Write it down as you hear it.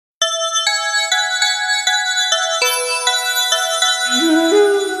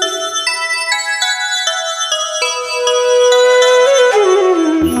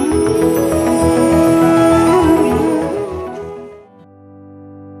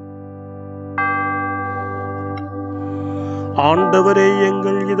ஆண்டவரே,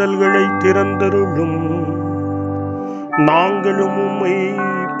 எங்கள் இதழ்களை திறந்தருளும், நாங்களும் உம்மை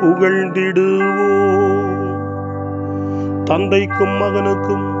புகழ்ந்திடுவோம். தந்தைக்கும்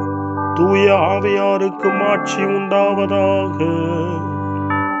மகனுக்கும் தூய ஆவியாருக்கும் ஆட்சி உண்டாவதாக.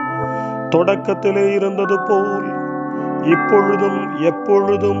 தொடக்கத்திலே இருந்தது போல் இப்பொழுதும்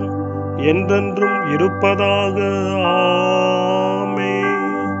எப்பொழுதும் என்றென்றும் இருப்பதாக. ஆமென்.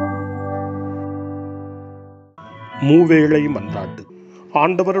 மூவேளை மன்றாட்டு.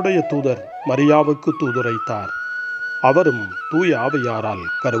 ஆண்டவருடைய தூதர் மரியாவுக்கு தூதுரைத்தார். அவரும் தூய ஆவியாரால்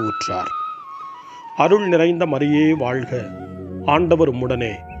கருவுற்றார். அருள் நிறைந்த மரியே வாழ்க, ஆண்டவர்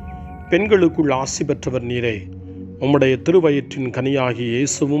உம்முடனே, பெண்களுக்குள் ஆசி பெற்றவர் நீரே, உம்முடைய திருவயிற்றின் கனியாகி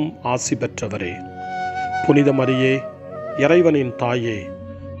இயேசுவும் ஆசி பெற்றவரே. புனித மரியே, இறைவனின் தாயே,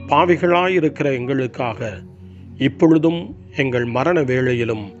 பாவிகளாயிருக்கிற எங்களுக்காக இப்பொழுதும் எங்கள் மரண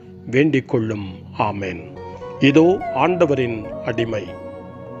வேளையிலும் வேண்டிக் கொள்ளும். ஆமென். இதோ ஆண்டவரின் அடிமை,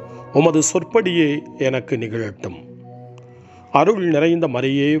 உமது சொற்படியே எனக்கு நிகழட்டும். அருள் நிறைந்த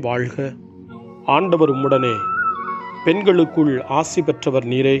மரியே வாழ்க, ஆண்டவர் உம்முடனே, பெண்களுக்குள் ஆசி பெற்றவர்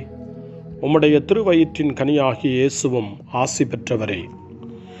நீரே, உம்முடைய திருவயிற்றின் கனியாகி இயேசுவும் ஆசி பெற்றவரே.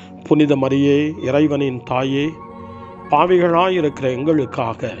 புனித மரியே, இறைவனின் தாயே, பாவிகளாயிருக்கிற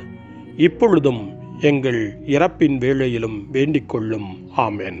எங்களுக்காக இப்பொழுதும் எங்கள் இறப்பின் வேளையிலும் வேண்டிக் கொள்ளும்.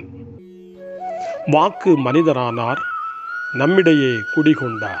 ஆமென். வாக்கு மனிதரானார், நம்மிடையே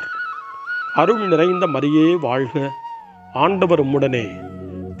குடிகொண்டார். அருள் நிறைந்த மரியே வாழ்க, ஆண்டவர் உம்முடனே,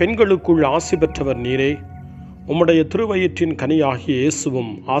 பெண்களுக்குள் ஆசி பெற்றவர் நீரே, உம்முடைய திருவயிற்றின் கனியாகிய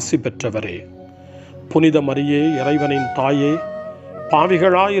இயேசுவும் ஆசி பெற்றவரே. புனித மரியே, இறைவனின் தாயே,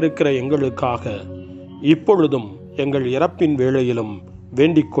 பாவிகளாயிருக்கிற எங்களுக்காக இப்பொழுதும் எங்கள் இறப்பின் வேளையிலும்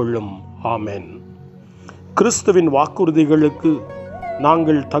வேண்டிக் கொள்ளும். ஆமென். கிறிஸ்துவின் வாக்குறுதிகளுக்கு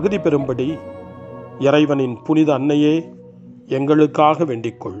நாங்கள் தகுதி பெறும்படி இறைவனின் புனித அன்னையே, எங்களுக்காக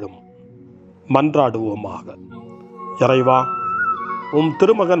வேண்டிக் கொள்ளும். மன்றாடுவோமாக. இறைவா, உம்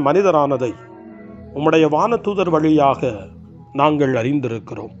திருமகன் மனிதரானதை உம்முடைய வானதூதர் வழியாக நாங்கள்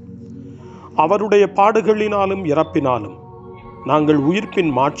அறிந்திருக்கிறோம். அவருடைய பாடுகளினாலும் இறப்பினாலும் நாங்கள்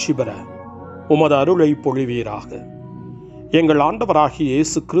உயிர்ப்பின் மாட்சி பெற உமது அருளை பொழிவீராக. எங்கள் ஆண்டவராகிய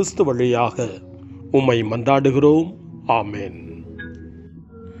இயேசு கிறிஸ்து வழியாக உம்மை மன்றாடுகிறோம். ஆமென்.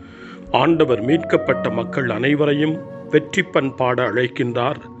 ஆண்டவர் மீட்கப்பட்ட மக்கள் அனைவரையும் வெற்றி பண்பாட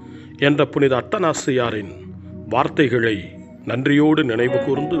அழைக்கின்றார் என்ற புனித அத்தனாசியாரின் வார்த்தைகளை நன்றியோடு நினைவு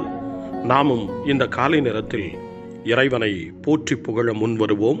கூர்ந்து நாமும் இந்த காலை நேரத்தில் இறைவனை போற்றி புகழ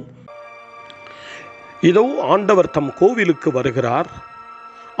முன்வருவோம். இதோ ஆண்டவர் தம் கோவிலுக்கு வருகிறார்.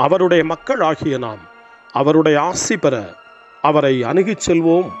 அவருடைய மக்கள் ஆகிய நாம் அவருடைய ஆசி பெற அவரை அணுகிச்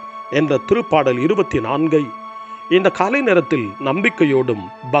செல்வோம் என்ற திருப்பாடல் 24 இந்த காலை நேரத்தில் நம்பிக்கையோடும்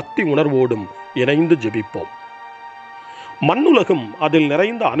பக்தி உணர்வோடும் இணைந்து ஜெபிப்போம். மண்ணுலகும் அதில்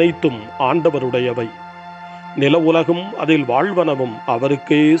நிறைந்த அனைத்தும் ஆண்டவருடையவை. நில உலகும் அதில் வாழ்வனவும்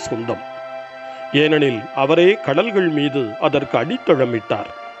அவருக்கே சொந்தம். ஏனெனில் அவரே கடல்கள் மீது அதற்கு அடித்தளமிட்டார்,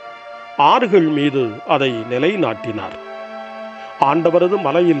 ஆறுகள் மீது அதை நிலைநாட்டினார். ஆண்டவரது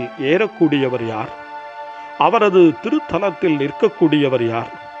மலையில் ஏறக்கூடியவர் யார்? அவரது திருத்தலத்தில் நிற்கக்கூடியவர்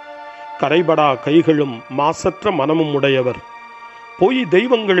யார்? கரைபடா கைகளும் மாசற்ற மனமும் உடையவர், பொய்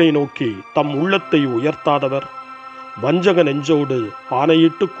தெய்வங்களை நோக்கி தம் உள்ளத்தை உயர்த்தாதவர், வஞ்சக நெஞ்சோடு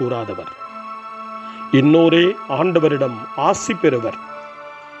ஆணையிட்டு கூறாதவர். இன்னோரே ஆண்டவரிடம் ஆசி பெறுவர்.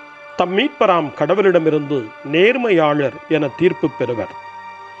 தம் மீட்பராம் கடவுளிடமிருந்து நேர்மையாளர் என தீர்ப்பு பெறுவர்.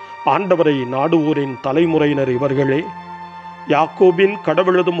 ஆண்டவரை நாடுவோரின் தலைமுறையினர் இவர்களே, யாக்கோபின்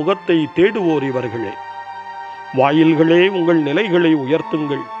கடவுளது முகத்தை தேடுவோர் இவர்களே. வாயில்களே, உங்கள் நிலைகளை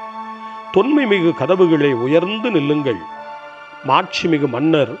உயர்த்துங்கள், தொன்மை மிகு கதவுகளை உயர்ந்து நில்லுங்கள். மாட்சிமிகு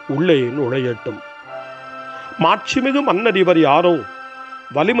மன்னர் உள்ளே நுழையட்டும். மாட்சிமிகு மன்னர் இவர் யாரோ?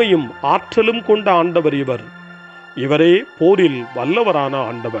 வலிமையும் ஆற்றலும் கொண்ட ஆண்டவர் இவர். இவரே போரில் வல்லவரான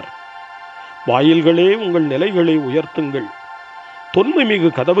ஆண்டவர். வாயில்களே, உங்கள் நிலைகளை உயர்த்துங்கள், தொன்மை மிகு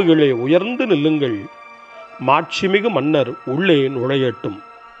கதவுகளை உயர்ந்து நில்லுங்கள். மாட்சிமிகு மன்னர் உள்ளே நுழையட்டும்.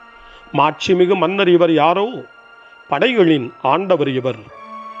 மாட்சிமிகு மன்னர் இவர் யாரோ? படைகளின் ஆண்டவர் இவர்.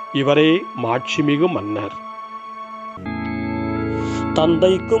 இவரே மாட்சிமிகு மன்னர்.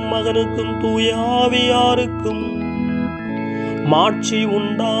 தந்தைக்கும் மகனுக்கும் தூய ஆவியாருக்கும் மாட்சி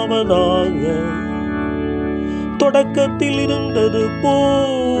உண்டாவதாக. தொடக்கத்தில் இருந்தது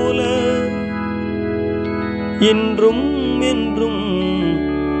போல இன்றும் என்றும்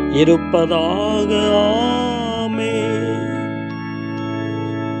இருப்பதாக. ஆமென்.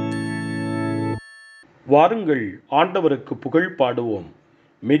 வாருங்கள், ஆண்டவருக்கு புகழ் பாடுவோம்.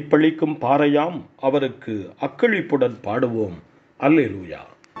 மீட்பளிக்கும் பாறையாம் அவருக்கு அக்களிப்புடன் பாடுவோம். அல்லேலூயா.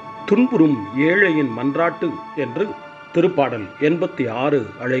 துன்புறும் ஏழையின் மன்றாட்டு என்று திருப்பாடல் 86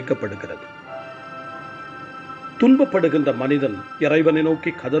 அழைக்கப்படுகிறது. துன்பப்படுகின்ற மனிதன் இறைவனை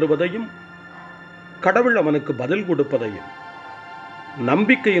நோக்கி கதறுவதையும் கடவுள் அவனுக்கு பதில் கொடுப்பதையும்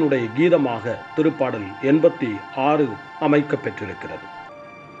நம்பிக்கையினுடைய கீதமாக திருப்பாடல் 86 அமைக்கப் பெற்றிருக்கிறது.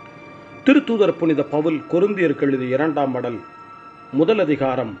 திருத்தூதர் புனித பவுல் கொரிந்தியருக்கு எழுதிய 2ஆம் மடல் 1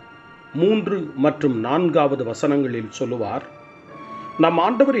 அதிகாரம் 3 மற்றும் 4வது வசனங்களில் சொல்லுவார், நம்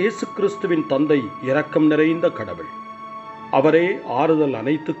ஆண்டவர் இயேசு கிறிஸ்துவின் தந்தை இரக்கம் நிறைந்த கடவுள், அவரே ஆறுதல்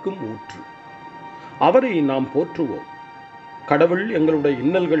அனைத்துக்கும் ஊற்று. அவரை நாம் போற்றுவோம். கடவுள் எங்களுடைய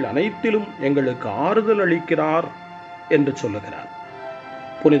இன்னல்கள் அனைத்திலும் எங்களுக்கு ஆறுதல் அளிக்கிறார் என்று சொல்லுகிறார்.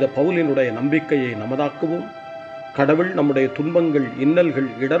 புனித பவுலினுடைய நம்பிக்கையை நமதாக்குவோம். கடவுள் நம்முடைய துன்பங்கள், இன்னல்கள்,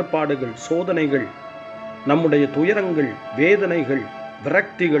 இடர்பாடுகள், சோதனைகள், நம்முடைய துயரங்கள், வேதனைகள்,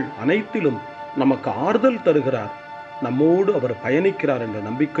 விரக்திகள் அனைத்திலும் நமக்கு ஆறுதல் தருகிறார். நம்மோடு அவர் பயணிக்கிறார் என்ற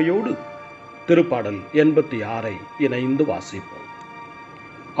நம்பிக்கையோடு திருப்பாடல் 86 இணைந்து வாசிப்போம்.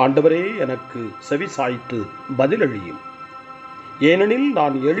 ஆண்டவரே, எனக்கு செவி சாய்த்து பதிலளியும். ஏனெனில்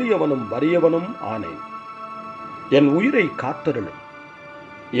நான் எளியவனும் வறியவனும் ஆனேன். என் உயிரை காத்தருளும்.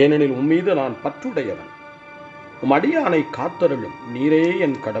 ஏனெனில் உம்மீது நான் பற்றுடையவன். உம் அடியானை காத்தருளும். நீரே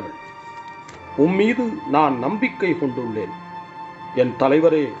என் கடவுள். உம்மீது நான் நம்பிக்கை கொண்டுள்ளேன். என்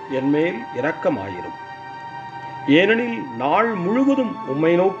தலைவரே, என்மேல் இரக்கமாயிரும். ஏனெனில் நாள் முழுவதும்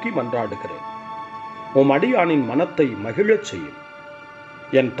உம்மை நோக்கி மன்றாடுகிறேன். உம் அடியானின் மனத்தை மகிழச் செய்யும்.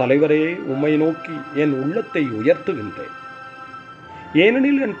 என் தலைவரே, உம்மை நோக்கி என் உள்ளத்தை உயர்த்துகின்றேன்.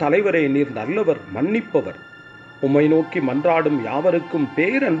 ஏனெனில் என் தலைவரே, நீர் நல்லவர், மன்னிப்பவர், உம்மை நோக்கி மன்றாடும் யாவருக்கும்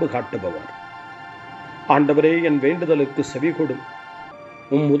பேரன்பு காட்டுபவர். ஆண்டவரே, என் வேண்டுதலுக்கு செவிகொடும்.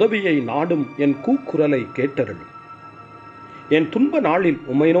 உம் உதவியை நாடும் என் கூக்குரலை கேட்டருளும். என் துன்ப நாளில்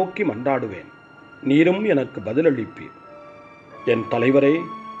உம்மை நோக்கி மன்றாடுவேன். நீரும் எனக்கு பதிலளிப்பீர். என் தலைவரே,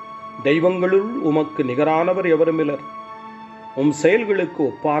 தெய்வங்களுள் உமக்கு நிகரானவர் எவருமிலர். உம் செயல்களுக்கு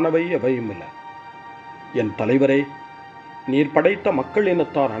ஒப்பானவை எவையுமில்ல. என் தலைவரே, நீர் படைத்த மக்கள்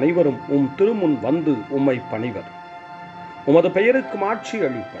இனத்தார் அனைவரும் உம் திருமுன் வந்து உம்மை பணிவர். உமது பெயருக்கு மாட்சி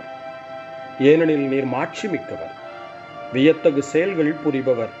அளிப்பர். ஏனெனில் நீர் மாட்சி மிக்கவர். வியத்தகு செயல்கள்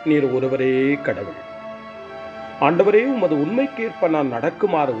புரிபவர். நீர் ஒருவரே கடவுள். ஆண்டவரே, உமது உண்மைக்கேற்ப நான்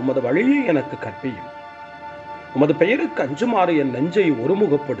நடக்குமாறு உமது வழியை எனக்கு கற்பியும். உமது பெயருக்கு அஞ்சுமாறு என் நெஞ்சை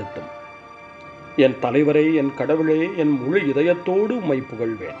ஒருமுகப்படுத்தும். என் தலைவரே, என் கடவுளே, என் முழு இதயத்தோடு உம்மை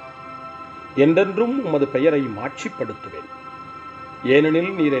புகழ்வேன். என்றென்றும் உமது பெயரை மாட்சிப்படுத்துவேன்.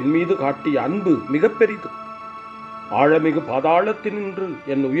 ஏனெனில் நீர் என் மீது காட்டிய அன்பு மிக பெரிது. ஆழமிகு பாதாளத்தினின்று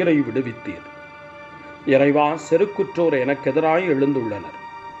என் உயிரை விடுவித்தீர். இறைவா, செருக்குற்றோர் எனக்கு எதிராய் எழுந்துள்ளனர்.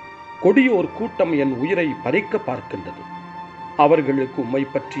 கொடியோர் கூட்டம் என் உயிரை பறிக்க பார்க்கின்றது. அவர்களுக்கு உம்மை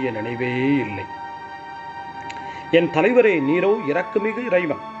பற்றிய நினைவே இல்லை. என் தலைவரே, நீரோ இரக்கமிகு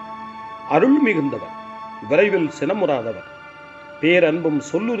இறைவன், அருள் மிகுந்தவர், விரைவில் சினமுறாதவர், பேரன்பும்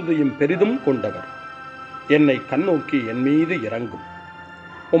சொல்லுறுதியும் பெரிதும் கொண்டவர். என்னை கண்ணோக்கி என் மீது இறங்கும்.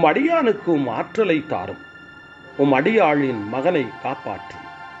 உம் அடியானுக்கு உம் ஆற்றலை தாரும். உம் அடியாளின் மகனை காப்பாற்றும்.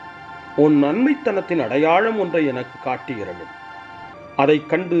 உன் நன்மைத்தனத்தின் அடையாளம் ஒன்றை எனக்கு காட்டியிருளும். அதை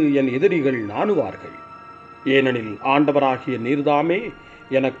கண்டு என் எதிரிகள் நாணுவார்கள். ஏனெனில் ஆண்டவராகிய நீர்தாமே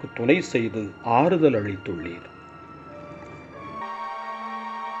எனக்கு துணை செய்து ஆறுதல் அளித்துள்ளீர்.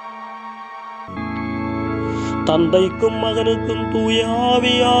 தந்தைக்கும் மகனுக்கும் தூய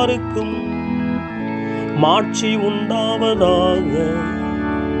ஆவியாருக்கும் மாட்சி உண்டாவதாக.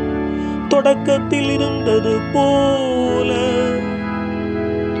 தொடக்கத்தில் இருந்தது போல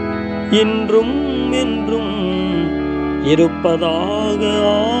இன்றும் என்றும் இருப்பதாக.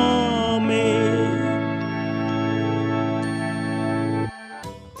 ஆமென்.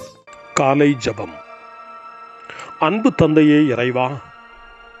 காலை ஜெபம். அன்பு தந்தையே இறைவா,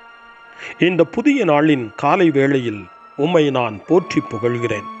 இந்த புதிய நாளின் காலை வேளையில் உம்மை நான் போற்றி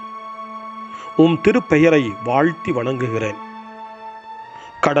புகழ்கிறேன். உம் திருப்பெயரை வாழ்த்தி வணங்குகிறேன்.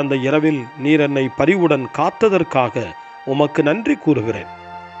 கடந்த இரவில் நீர் என்னை பரிவுடன் காத்ததற்காக உமக்கு நன்றி கூறுகிறேன்.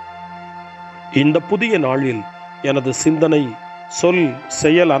 இந்த புதிய நாளில் எனது சிந்தனை, சொல்,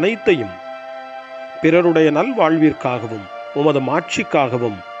 செயல் அனைத்தையும் பிறருடைய நல்வாழ்விற்காகவும் உமது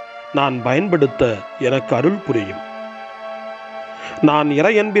மாட்சிக்காகவும் நான் பயன்படுத்த எனக்கு அருள் புரியும். நான்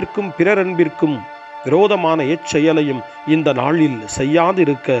இறையன்பிற்கும் பிறரன்பிற்கும் விரோதமான எச்செயலையும் இந்த நாளில்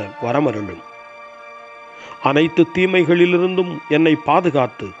செய்யாதிருக்க வரமருளும். அனைத்து தீமைகளிலிருந்தும் என்னை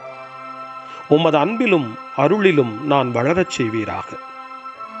பாதுகாத்து உமது அன்பிலும் அருளிலும் நான் வளரச் செய்வீராக.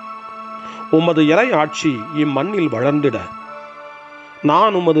 உமது இறை ஆட்சி இம்மண்ணில் வளர்ந்திட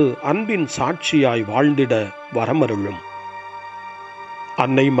நான் உமது அன்பின் சாட்சியாய் வாழ்ந்திட வரமருளும்.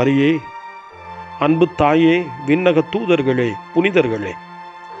 அன்னை மரியே, அன்பு தாயே, விண்ணக தூதர்களே, புனிதர்களே,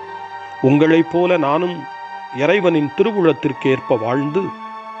 உங்களைப் போல நானும் இறைவனின் திருவுளத்திற்கு ஏற்ப வாழ்ந்து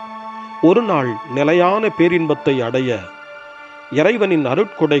ஒரு நாள் நிலையான பேரின்பத்தை அடைய இறைவனின்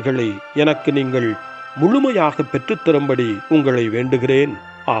அருட்கொடைகளை எனக்கு நீங்கள் முழுமையாக பெற்றுத்தரும்படி உங்களை வேண்டுகிறேன்.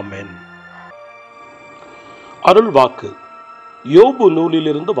 ஆமென். அருள்வாக்கு. யோபு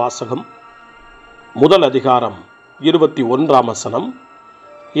நூலிலிருந்து வாசகம். முதல் அதிகாரம் 21ஆம் வசனம்,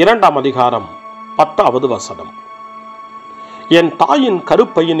 2ஆம் அதிகாரம் 10வது வசனம். என் தாயின்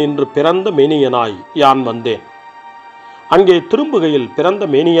கருப்பையினின்று பிறந்த மேனியனாய் யான் வந்தேன். அங்கே திரும்புகையில் பிறந்த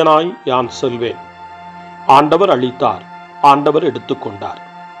மேனியனாய் யான் செல்வேன். ஆண்டவர் அளித்தார், ஆண்டவர் எடுத்துக்கொண்டார்.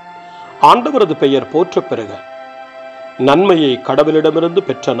 ஆண்டவரது பெயர் போற்ற பெறுக. நன்மையை கடவுளிடமிருந்து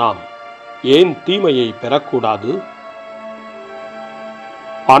பெற்ற நாம் ஏன் தீமையை பெறக்கூடாது?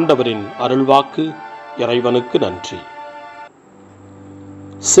 ஆண்டவரின் அருள்வாக்கு. இறைவனுக்கு நன்றி.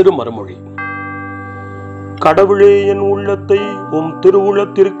 சிறு மறுமொழி. கடவுளே, என் உள்ளத்தை உம்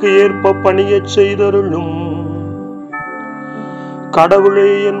திருவுளத்திற்கு ஏற்ப பணியச் செய்தருளும். கடவுளே,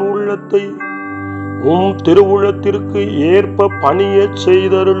 என் உள்ளத்தை உம் திருவுளத்திற்கு ஏற்ப பணியச்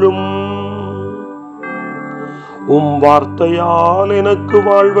செய்தருளும். உம் வார்த்தையால் எனக்கு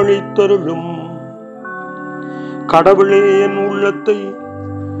வாழ்வளித்தருளும். கடவுளே, என் உள்ளத்தை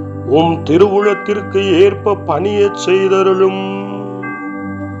உம் திருவுளத்திற்கு ஏற்ப பணியச் செய்தருளும்.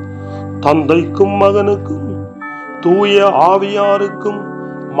 தந்தைக்கும் மகனுக்கும் தூய ஆவியாருக்கும்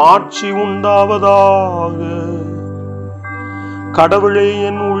மாட்சி உண்டாவதாக. கடவுளே,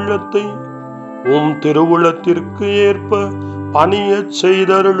 என் உள்ளத்தை உம் திருவுளத்திற்கு ஏற்ப பணியச்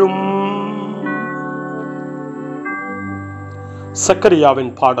செய்தருளும்.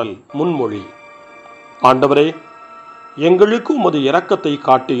 சக்கரியாவின் பாடல் முன்மொழி. ஆண்டவரே, எங்களுக்கு உமது இரக்கத்தை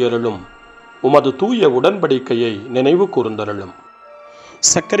காட்டியருளும். உமது தூய உடன்படிக்கையை நினைவு கூர்ந்தருளும்.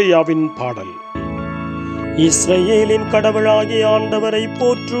 சக்கரியாவின் பாடல். இஸ்ரவேலின் கடவுளாகிய ஆண்டவரை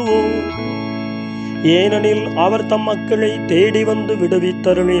போற்றுவோம். ஏனெனில் அவர் தம் மக்களை தேடி வந்து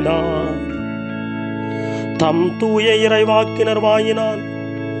விடுவித்தருளினார். தம் தூய இறைவாக்கினர் வாயினால்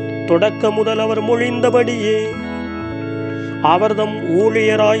தொடக்க முதல் அவர் மொழிந்தபடியே அவர் தம்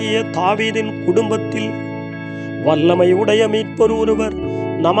ஊழியராகிய தாவீதின் குடும்பத்தில் வல்லமை உடைய மீட்பர் ஒருவர்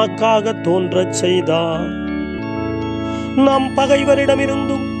நமக்காக தோன்றச் செய்தார். நம்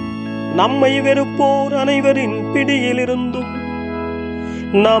பகைவரிடமிருந்தும் நம்மை வெறுப்போர் அனைவரின் பிடியிலிருந்தும்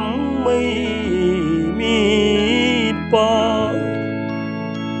நம்மை மீட்பார்.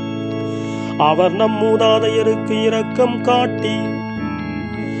 அவர் நம் மூதாதையருக்கு இரக்கம் காட்டி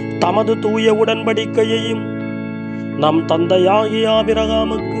தமது தூய உடன்படிக்கையையும் நம் தந்தையாகிய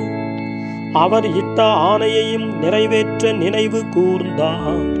ஆபிரகாமுக்கு அவர் இட்ட ஆணையையும் நிறைவேற்ற நினைவு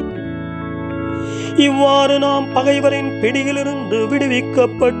கூர்ந்தார். இவ்வாறு நாம் பகைவரின் பிடியிலிருந்து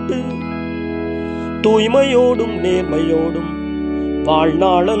விடுவிக்கப்பட்டு தூய்மையோடும் நேர்மையோடும்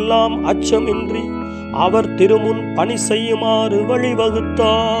வாழ்நாளெல்லாம் அச்சமின்றி அவர் திருமுன் பணி செய்யுமாறு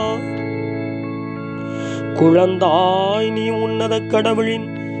வழிவகுத்தார். குழந்தாய், நீ உன்னத கடவுளின்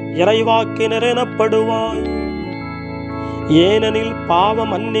இறைவாக்கினர் எனப்படுவாய். ஏனெனில் பாவ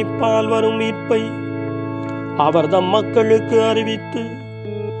மன்னிப்பால் வரும் மீட்பை அவர் தம் மக்களுக்கு அறிவித்து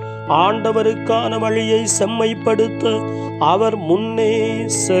ஆண்டவருக்கான வழியை செம்மைப்படுத்த அவர் முன்னே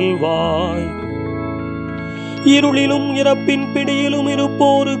செல்வாய். இருளிலும் இறப்பின் பிடியிலும்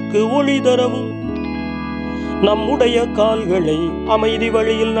இருப்போருக்கு ஒளி தரவும் நம்முடைய கால்களை அமைதி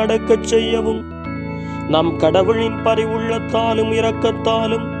வழியில் நடக்கச் செய்யவும் நம் கடவுளின் பரிவுள்ளத்தாலும்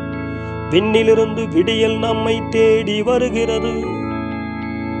இரக்கத்தாலும் விண்ணிலிருந்து விடியல் நம்மை தேடி வருகிறது.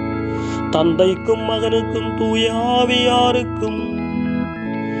 தந்தைக்கும் மகனுக்கும் தூய ஆவியாருக்கும்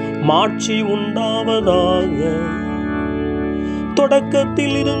மாட்சி உண்டாவதாக.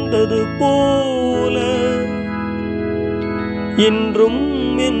 தொடக்கத்தில் இருந்தது போல இன்றும்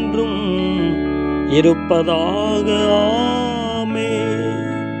என்றும் இருப்பதாக. ஆமென்.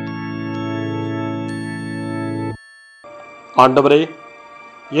 ஆண்டவரே,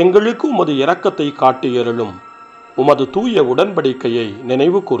 எங்களுக்கு உமது இரக்கத்தை காட்டியருளும். உமது தூய உடன்படிக்கையை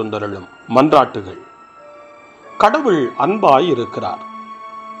நினைவு கூர்ந்தருளும். மன்றாட்டுகள். கடவுள் அன்பாய் இருக்கிறார்.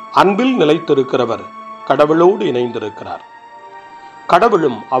 அன்பில் நிலைத்திருக்கிறவர் கடவுளோடு இணைந்திருக்கிறார்.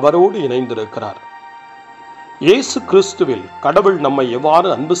 கடவுளும் அவரோடு இணைந்திருக்கிறார். இயேசு கிறிஸ்துவில் கடவுள் நம்மை எவ்வாறு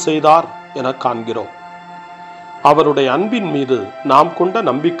அன்பு செய்தார் என காண்கிறோம். அவருடைய அன்பின் மீது நாம் கொண்ட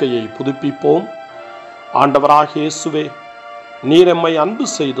நம்பிக்கையை புதுப்பிப்போம். ஆண்டவராகிய இயேசுவே, நீர் எம்மை அன்பு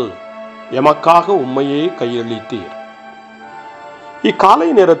செய்து எமக்காக உம்மையே கையளித்தீர். இக்காலை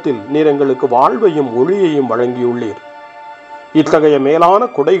நேரத்தில் நீர் எங்களுக்கு வாழ்வையும் ஒளியையும் வழங்கியுள்ளீர். இத்தகைய மேலான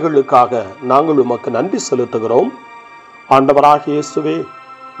கொடைகளுக்காக நாங்கள் உமக்கு நன்றி செலுத்துகிறோம். ஆண்டவராகிய இயேசுவே,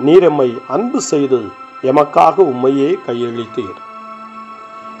 நீர் எம்மை அன்பு செய்து எமக்காக உம்மையே கையளித்தீர்.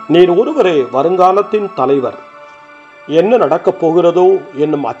 நீர் ஒருவரே வருங்காலத்தின் தலைவர். என்ன நடக்கப் போகிறதோ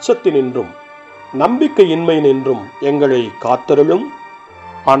என்னும் அச்சத்தினின்றும் நம்பிக்கையின்மை நின்றும் எங்களை காத்தருளும்.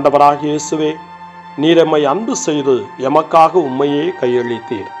 ஆண்டவராகிய இயேசுவே, நீர் எம்மை அன்பு செய்து எமக்காக உம்மையே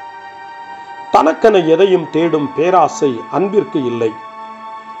கையளித்தீர். தனக்கென எதையும் தேடும் பேராசை அன்பிற்கு இல்லை.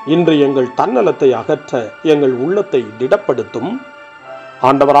 இன்று எங்கள் தன்னலத்தை அகற்ற எங்கள் உள்ளத்தை திடப்படுத்தும்.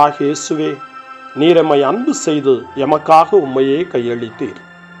 ஆண்டவராகிய இயேசுவே, நீர் எம்மை அன்பு செய்து எமக்காக உம்மையே கையளித்தீர்.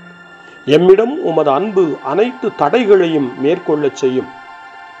 எம்மிடம் உமது அன்பு அனைத்து தடைகளையும் மேற்கொள்ளச் செய்யும்.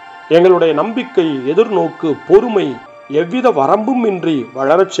 எங்களுடைய நம்பிக்கை, எதிர்நோக்கு, பொறுமை எவ்வித வரம்பும் இன்றி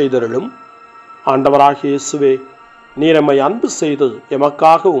வளரச் செய்தருளும். ஆண்டவராகிய இயேசுவே, நீர் எம்மை அன்பு செய்து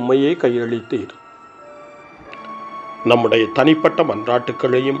எமக்காக உம்மையே கையளித்தீர். நம்முடைய தனிப்பட்ட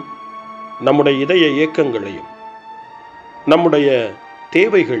மன்றாட்டுக்களையும் நம்முடைய இதய இயக்கங்களையும் நம்முடைய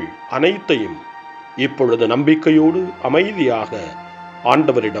தேவைகள் அனைத்தையும் இப்பொழுது நம்பிக்கையோடு அமைதியாக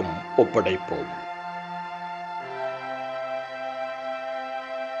ஆண்டவரிடம் ஒப்படைப்போம்.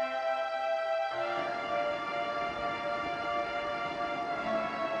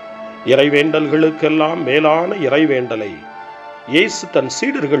 இறைவேண்டல்களுக்கெல்லாம் மேலான இறைவேண்டலை இயேசு தன்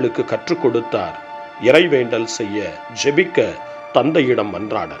சீடர்களுக்கு கற்றுக் கொடுத்தார். இறைவேண்டல் செய்ய, ஜெபிக்க, தந்தையிடம்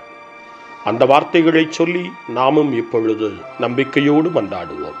மன்றாட. அந்த வார்த்தைகளை சொல்லி நாமும் இப்பொழுது நம்பிக்கையோடு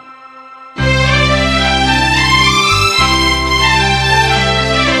மன்றாடுவோம்.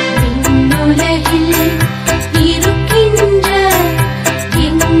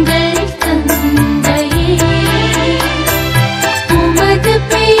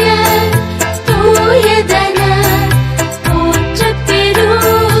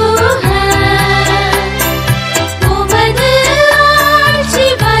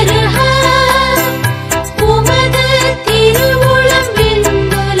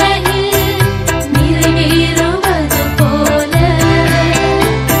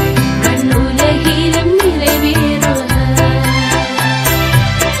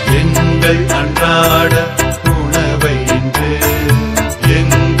 அன்றாட உணவை இன்று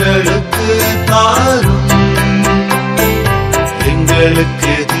எங்களுக்கு தாரும்.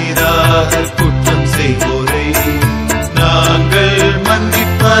 எங்களுக்கு எதிராக குற்றம் செய்வோரை நாங்கள்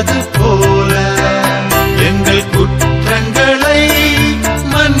மன்னிப்பது போல எங்கள் குற்றங்களை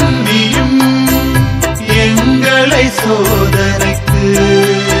மன்னியும். எங்களை சோதனைக்கு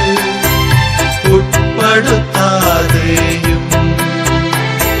உட்படுத்தாதேயும்.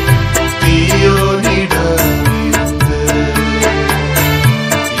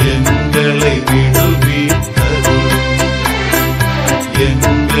 எங்களை விடுவித்தருளும்.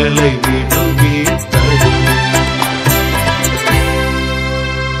 எங்களை விடுவித்தருளும்.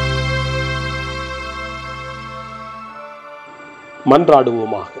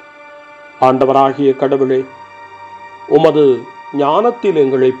 மன்றாடுவோமாக. ஆண்டவராகிய கடவுளே, உமது ஞானத்தில்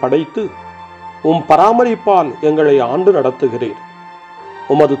எங்களை படைத்து உம் பராமரிப்பால் எங்களை ஆண்டு நடத்துகிறீர்.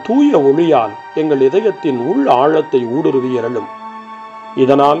 உமது தூய ஒளியால் எங்கள் இதயத்தின் உள் ஆழத்தை ஊடுருவியறலும்.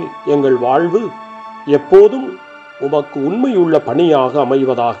 இதனால் எங்கள் வாழ்வு எப்போதும் உமக்கு உண்மையுள்ள பணியாக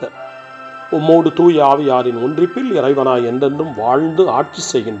அமைவதாக. உம்மோடு தூய ஆவியாரின் ஒன்றிப்பில் இறைவனாய் என்றென்றும் வாழ்ந்து ஆட்சி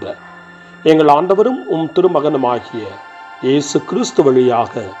செய்கின்ற எங்கள் ஆண்டவரும் உம் திருமகனுமாகிய இயேசு கிறிஸ்து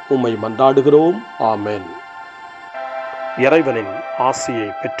வழியாக உம்மை மன்றாடுகிறோம். ஆமென். இறைவனின் ஆசியை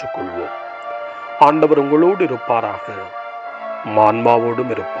பெற்றுக்கொள்வோம். ஆண்டவர் உங்களோடு இருப்பாராக,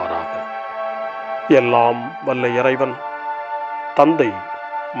 ஆன்மாவோடும் இருப்பாராக. எல்லாம் வல்ல இறைவன் தந்தை,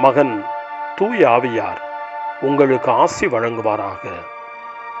 மகன், தூய ஆவியார் உங்களுக்கு ஆசி வழங்குவாராக.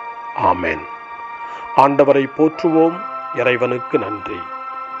 ஆமென். ஆண்டவரை போற்றுவோம். இறைவனுக்கு நன்றி.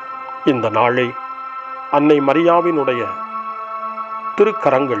 இந்த நாளை அன்னை மரியாவினுடைய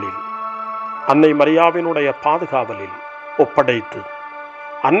திருக்கரங்களில், அன்னை மரியாவினுடைய பாதுகாவலில் ஒப்படைத்து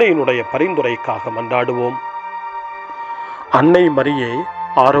அன்னையினுடைய பரிந்துரைக்காக மன்றாடுவோம். அன்னை மரியே,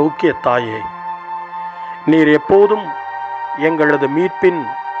 ஆரோக்கிய தாயே, நீர் எப்போதும் எங்களது மீட்பின்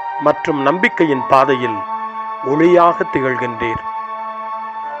மற்றும் நம்பிக்கையின் பாதையில் ஒளியாக திகழ்கின்றீர்.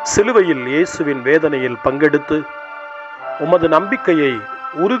 சிலுவையில் இயேசுவின் வேதனையில் பங்கெடுத்து உமது நம்பிக்கையை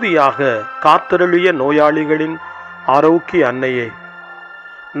உறுதியாக காத்தருளிய நோயாளிகளின் ஆரோக்கிய அன்னையே,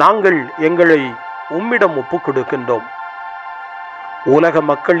 நாங்கள் எங்களை உம்மிடம் ஒப்புக் கொடுக்கின்றோம். உலக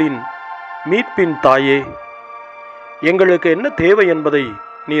மக்களின் மீட்பின் தாயே, எங்களுக்கு என்ன தேவை என்பதை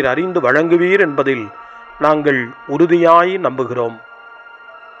நீர் அறிந்து வழங்குவீர் என்பதில் நாங்கள் உறுதியாய் நம்புகிறோம்.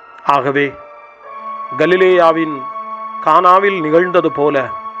 ஆகவே கலிலேயாவின் கானாவில் நிகழ்ந்தது போல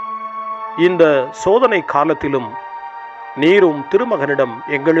இந்த சோதனை காலத்திலும் நீரும் திருமகனிடம்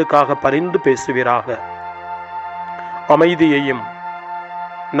எங்களுக்காக பரிந்து பேசுவீராக. அமைதியையும்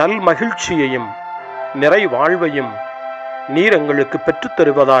நல் மகிழ்ச்சியையும் நிறை வாழ்வையும் நீர் எங்களுக்கு பெற்றுத்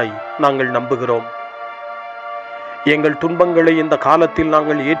தருவதாய் நாங்கள் நம்புகிறோம். எங்கள் துன்பங்களை இந்த காலத்தில்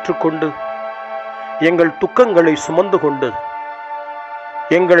நாங்கள் ஏற்றுக்கொண்டு, எங்கள் துக்கங்களை சுமந்து கொண்டு,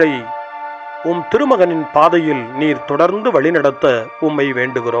 எங்களை உம் திருமகனின் பாதையில் நீர் தொடர்ந்து வழிநடத்த உம்மை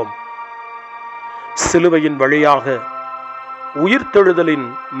வேண்டுகிறோம். சிலுவையின் வழியாக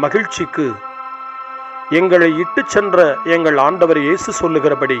உயிர்த்தெழுதலின் மகிழ்ச்சிக்கு எங்களை இட்டுச் சென்ற எங்கள் ஆண்டவர் இயேசு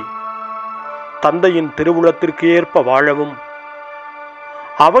சொல்லுகிறபடி தந்தையின் திருவுளத்திற்கு ஏற்ப வாழவும்,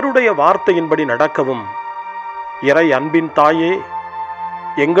 அவருடைய வார்த்தையின்படி நடக்கவும் இறை அன்பின் தாயே,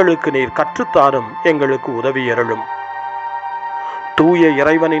 எங்களுக்கு நீர் கற்றுத்தாரும், எங்களுக்கு உதவி அருளும். தூய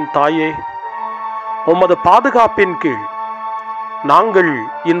இறைவனின் தாயே, உமது பாதுகாப்பின் கீழ் நாங்கள்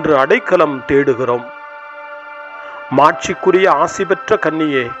இன்று அடைக்கலம் தேடுகிறோம். மாட்சிக்குரிய ஆசி பெற்ற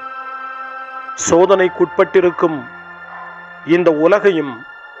கன்னியே, சோதனைக்குட்பட்டிருக்கும் இந்த உலகையும்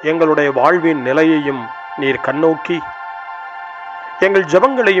எங்களுடைய வாழ்வின் நிலையையும் நீர் கண்ணோக்கி, எங்கள்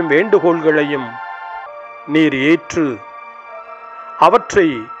ஜெபங்களையும் வேண்டுகோள்களையும் நீர் ஏற்று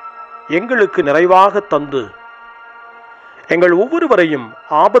அவற்றை எங்களுக்கு நிறைவாக தந்து, எங்கள் ஒவ்வொருவரையும்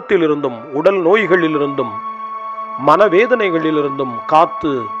ஆபத்திலிருந்தும் உடல் நோய்களிலிருந்தும் மனவேதனைகளிலிருந்தும்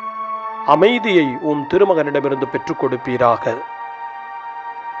காத்து அமைதியை உம் திருமகனிடமிருந்து பெற்றுக் கொடுப்பீராக.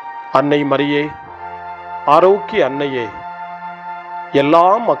 அன்னை மரியே, ஆரோக்கிய அன்னையே,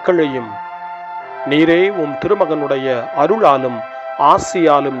 எல்லா மக்களையும் நீரே உம் திருமகனுடைய அருளாலும்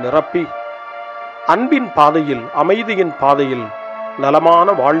ஆசியாலும் நிரப்பி அன்பின் பாதையில், அமைதியின் பாதையில்,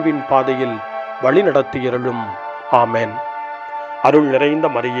 நலமான வாழ்வின் பாதையில் வழிநடத்தியருளும். ஆமென். அருள் நிறைந்த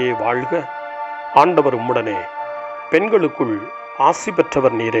மரியே வாழ்க, ஆண்டவர் உம்முடனே, பெண்களுக்குள் ஆசி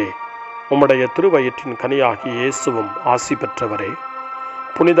பெற்றவர் நீரே, உம்முடைய திருவயிற்றின் கனியாகிய இயேசுவும் ஆசி பெற்றவரே.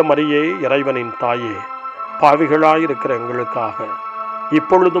 புனித மரியே, இறைவனின் தாயே, பாவிகளாயிருக்கிற எங்களுக்காக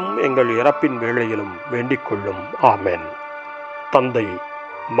இப்பொழுதும் எங்கள் இறப்பின் வேளையிலும் வேண்டிக் கொள்ளும். ஆமென். தந்தை,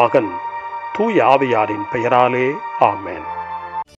 மகன், தூய ஆவியாரின் பெயராலே ஆமென்.